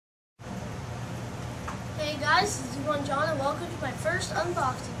Hey guys, this is Xbone John and welcome to my first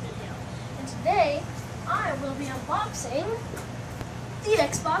unboxing video. And today, I will be unboxing the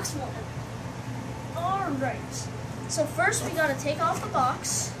Xbox One. Alright, so first we gotta take off the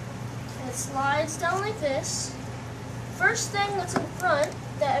box, and it slides down like this. First thing that's in front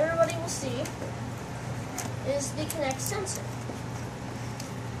that everybody will see is the Kinect sensor.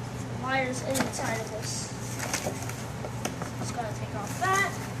 The wires inside of this. Just gotta take off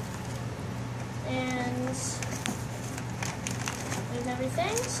that. And there's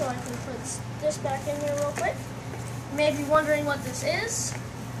everything, so I can put this back in here real quick. You may be wondering what this is.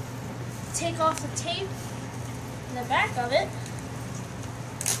 Take off the tape in the back of it.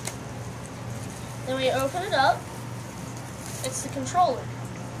 Then we open it up. It's the controller.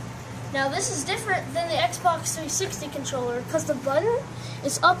 Now this is different than the Xbox 360 controller because the button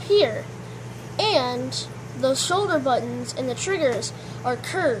is up here and the shoulder buttons and the triggers are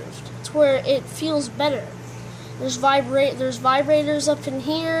curved. It's where it feels better. There's vibrators up in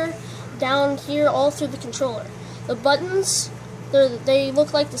here, down here, all through the controller. The buttons, they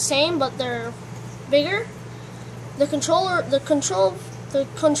look like the same, but they're bigger. The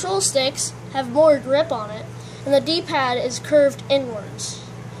control sticks have more grip on it, and the D-pad is curved inwards.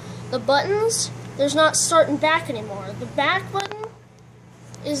 The buttons, there's not start and back anymore. The back button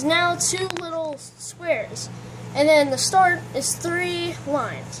is now 2 little squares, and then the start is 3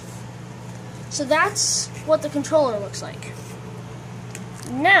 lines. So that's what the controller looks like.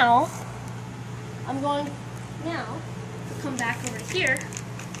 Now, I'm going to come back over here.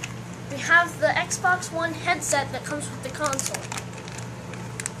 We have the Xbox One headset that comes with the console.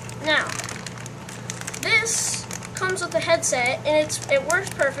 Now, this comes with the headset, and it works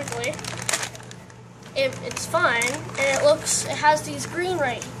perfectly. It's fine, and it has this screen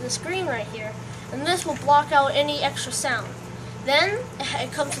right here, and this will block out any extra sound. Then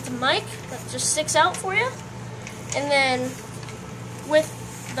it comes with a mic that just sticks out for you, and then with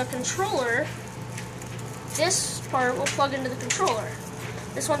the controller, this part will plug into the controller.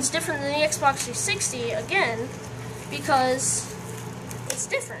 This one's different than the Xbox 360 again because it's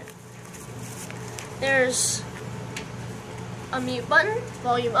different. There's a mute button,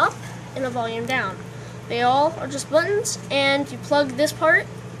 volume up, and a volume down. They all are just buttons, and you plug this part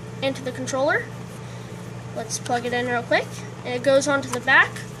into the controller. Let's plug it in real quick. And it goes onto the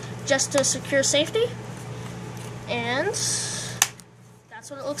back just to secure safety. And that's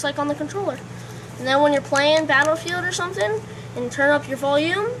what it looks like on the controller. And then when you're playing Battlefield or something, and you turn up your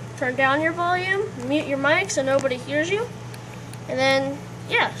volume, turn down your volume, mute your mic so nobody hears you, and then,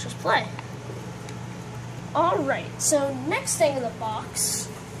 yeah, just play. Alright, so next thing in the box,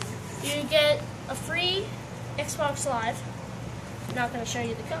 you get a free Xbox Live. I'm not going to show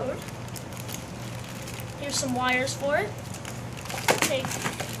you the code. Here's some wires for it.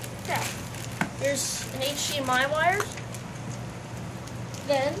 Here's an HDMI wire.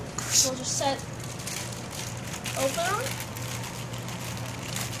 Then we'll just set open on.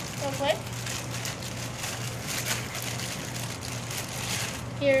 Okay.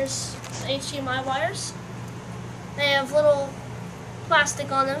 Here's the HDMI wires. They have little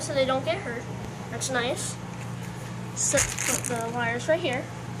plastic on them so they don't get hurt. That's nice. So put the wires right here.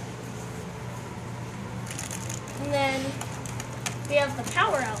 And then we have the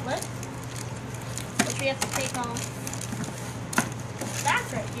power outlet, which we have to take off the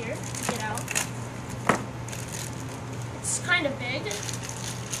back right here to get out. It's kind of big.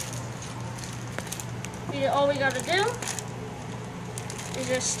 All we gotta do is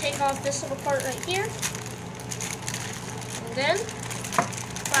just take off this little part right here, and then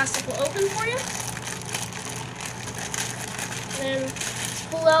plastic will open for you. And then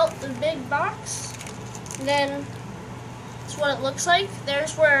pull out the big box, and then that's what it looks like.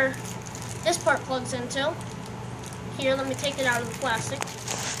 There's where this part plugs into. Here, let me take it out of the plastic.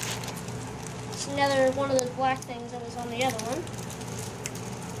 It's another one of those black things that was on the other one.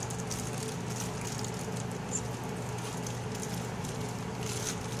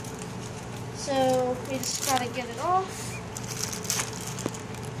 So we just gotta get it off.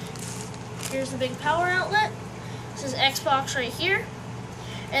 Here's the big power outlet. This is Xbox right here.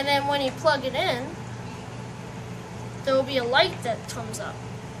 And then when you plug it in, there will be a light that comes up.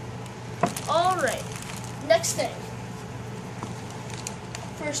 Alright, next thing.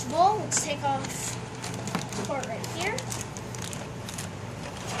 First of all, let's take off this part right here.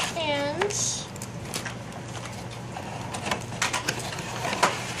 And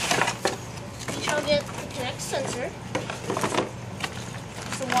you'll get the Kinect sensor.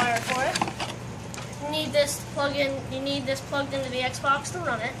 It's the wire for it. You need this plugged into the Xbox to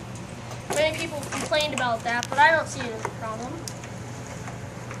run it. Many people complained about that, but I don't see it as a problem.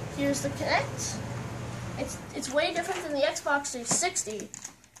 Here's the Kinect, it's way different than the Xbox 360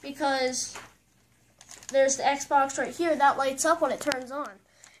 because there's the Xbox right here that lights up when it turns on.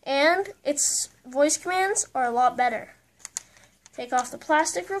 And its voice commands are a lot better. Take off the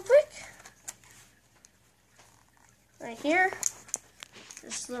plastic real quick. Right here.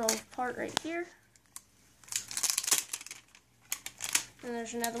 This little part right here. And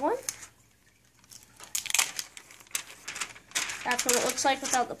there's another one. That's what it looks like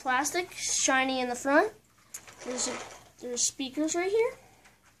without the plastic. Shiny in the front. There's speakers right here.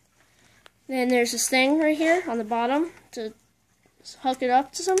 Then there's this thing right here on the bottom to hook it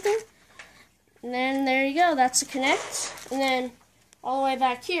up to something. And then there you go. That's the Connect. And then all the way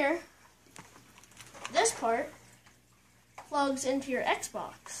back here, this part plugs into your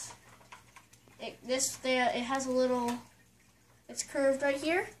Xbox. It has a little, it's curved right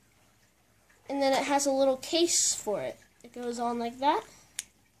here. And then it has a little case for it. It goes on like that.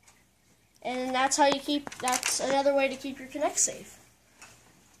 And that's how you that's another way to keep your Kinect safe.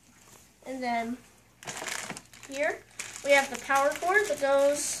 And then here we have the power cord that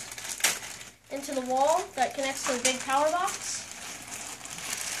goes into the wall that connects to the big power box.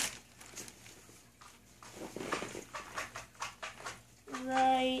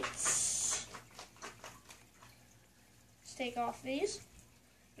 Right. Let's take off these.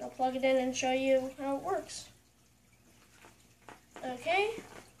 I'll plug it in and show you how it works. Okay,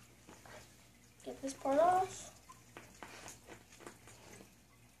 get this part off.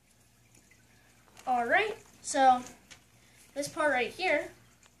 Alright, so this part right here,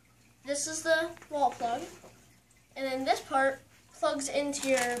 this is the wall plug, and then this part plugs into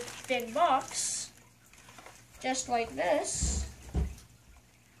your big box, just like this.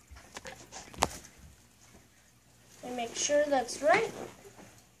 And make sure that's right.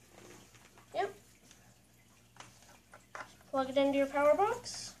 Yep. Plug it into your power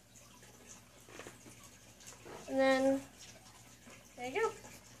box. And then, there you go.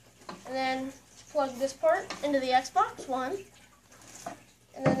 And then plug this part into the Xbox One.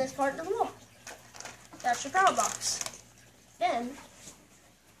 And then this part into the wall. That's your power box. Then,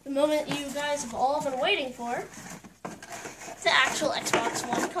 the moment you guys have all been waiting for, the actual Xbox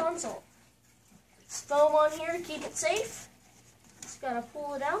One console. It's foam on here to keep it safe. Just gotta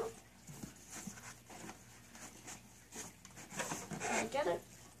pull it out. I get it.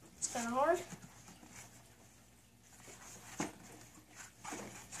 It's kind of hard.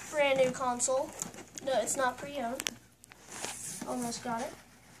 Brand new console. No, it's not pre-owned. Almost got it.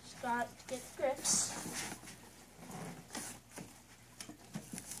 Just got to get the grips.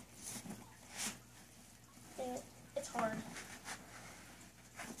 Dang it. It's hard.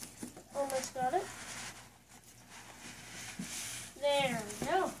 Almost got it. There we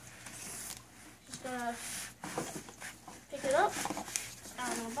go. Just gotta pick it up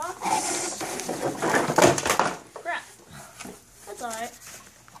out of the box. Crap. That's alright.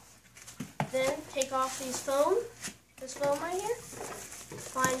 Then take off this foam right here.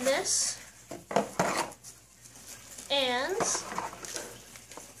 Find this. And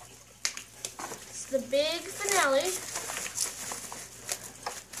it's the big finale.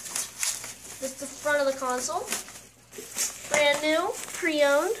 This is the front of the console. Brand new,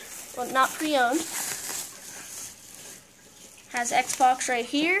 pre-owned. Well, not pre-owned. Has Xbox right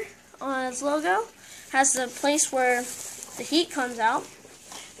here on its logo. Has the place where the heat comes out.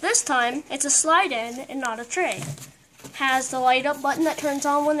 This time, it's a slide-in and not a tray. Has the light-up button that turns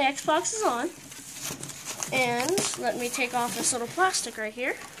on when the Xbox is on. And let me take off this little plastic right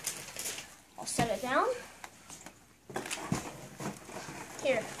here. I'll set it down.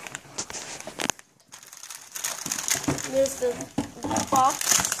 Here. Move the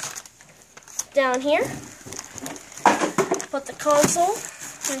box down here. Put the console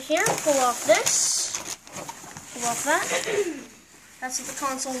in here. Pull off this. Pull off that. That's what the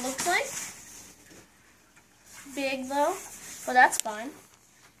console looks like. Big though, but that's fine.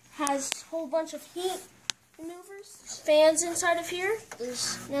 Has a whole bunch of heat removers. There's fans inside of here.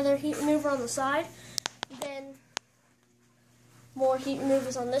 There's another heat remover on the side. Then more heat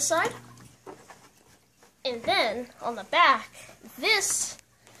removers on this side. And then on the back, this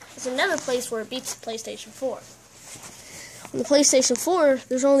is another place where it beats the PlayStation 4. On the PlayStation 4,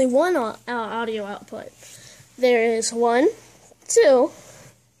 there's only one audio output. There is two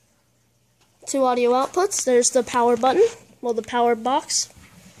audio outputs. There's the power button, well, the power box.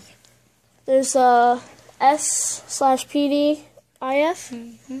 There's S/PD IF.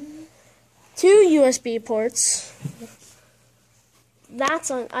 Two USB ports. That's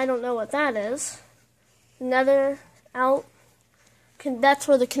on. I don't know what that is. Another out. That's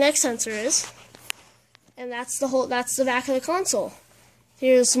where the Kinect sensor is, and that's the back of the console.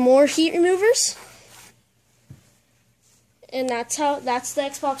 Here's more heat removers. And that's the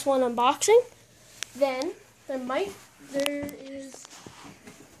Xbox One unboxing. Then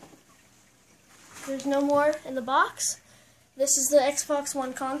there's no more in the box. This is the Xbox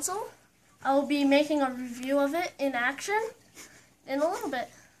One console. I will be making a review of it in action in a little bit.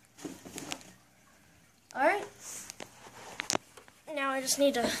 Alright. Now I just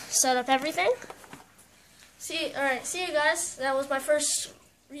need to set up everything. See you guys. That was my first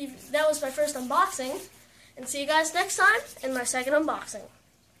unboxing. And see you guys next time in my second unboxing.